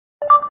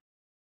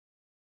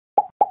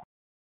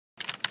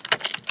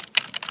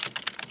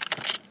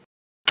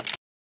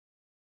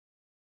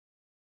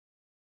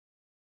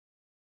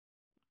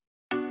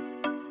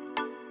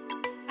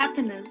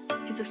Happiness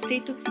is a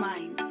state of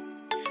mind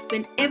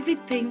when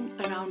everything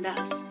around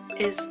us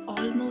is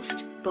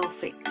almost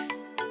perfect.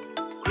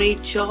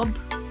 Great job,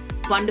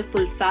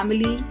 wonderful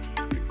family,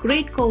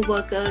 great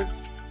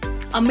co-workers,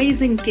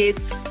 amazing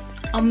kids,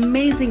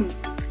 amazing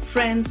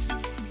friends.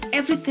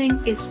 Everything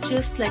is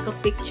just like a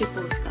picture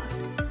postcard.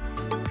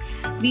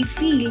 We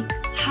feel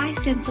high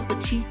sense of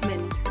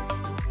achievement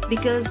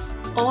because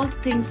all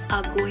things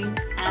are going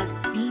as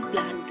we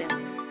planned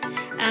them,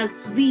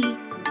 as we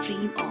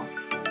dream of.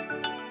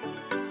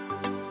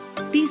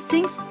 These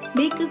things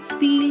make us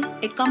feel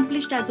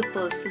accomplished as a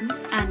person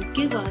and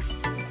give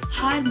us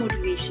higher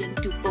motivation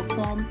to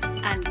perform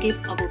and give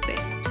our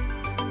best.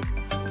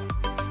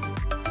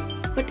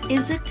 But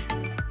is it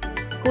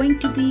going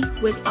to be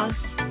with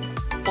us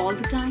all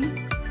the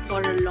time,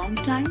 for a long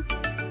time?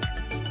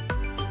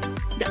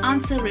 The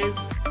answer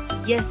is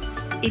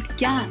yes, it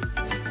can,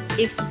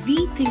 if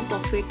we think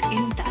of it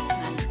in that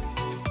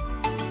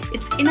manner.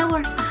 It's in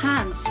our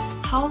hands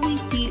how we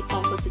feel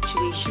of a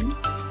situation,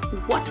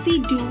 what we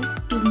do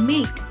to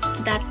make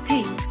that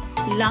thing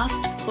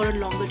last for a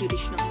longer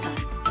duration of time.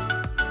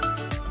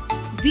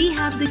 We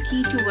have the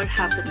key to our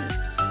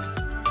happiness.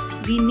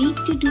 We need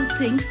to do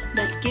things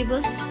that give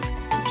us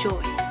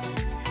joy,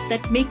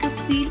 that make us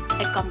feel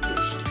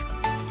accomplished.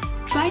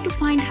 Try to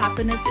find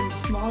happiness in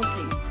small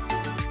things,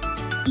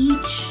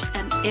 each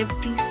and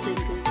every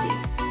single day.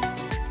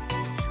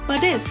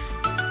 But if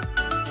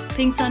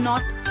things are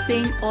not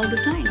same all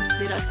the time,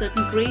 there are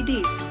certain gray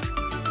days,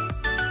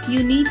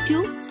 you need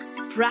to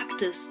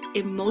practice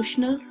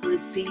emotional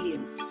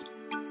resilience.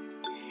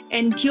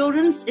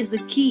 Endurance is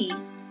a key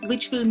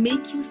which will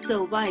make you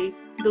survive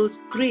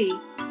those gray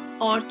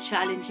or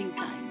challenging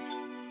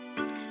times.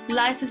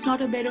 Life is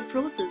not a bed of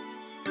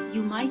roses.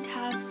 You might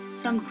have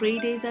some gray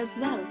days as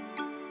well.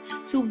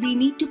 So we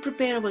need to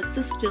prepare our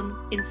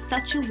system in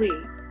such a way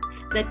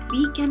that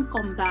we can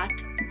combat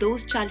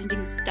those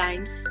challenging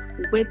times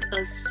with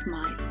a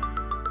smile.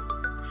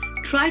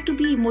 Try to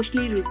be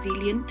emotionally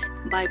resilient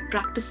by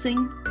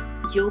practicing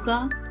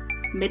yoga,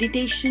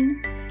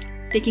 meditation,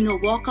 taking a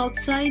walk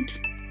outside,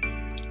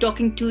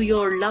 talking to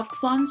your loved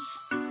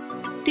ones,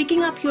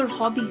 taking up your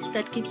hobbies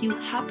that give you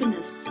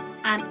happiness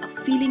and a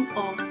feeling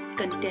of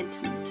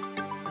contentment.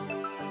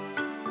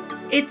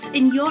 It's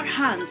in your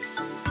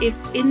hands if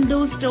in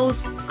those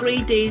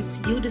gray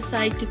days you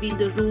decide to be in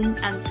the room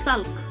and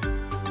sulk.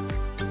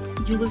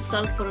 You will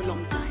sulk for a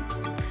long time.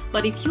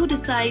 But if you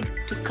decide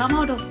to come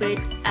out of it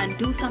and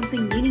do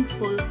something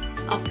meaningful,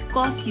 of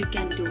course you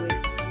can do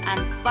it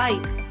and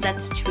fight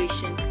that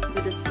situation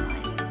with a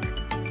smile.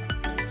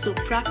 So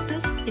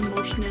practice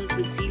emotional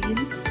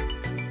resilience.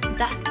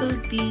 That will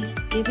be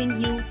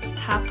giving you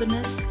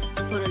happiness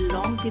for a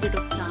long period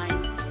of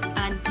time,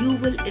 and you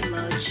will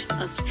emerge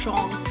a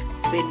strong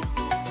winner.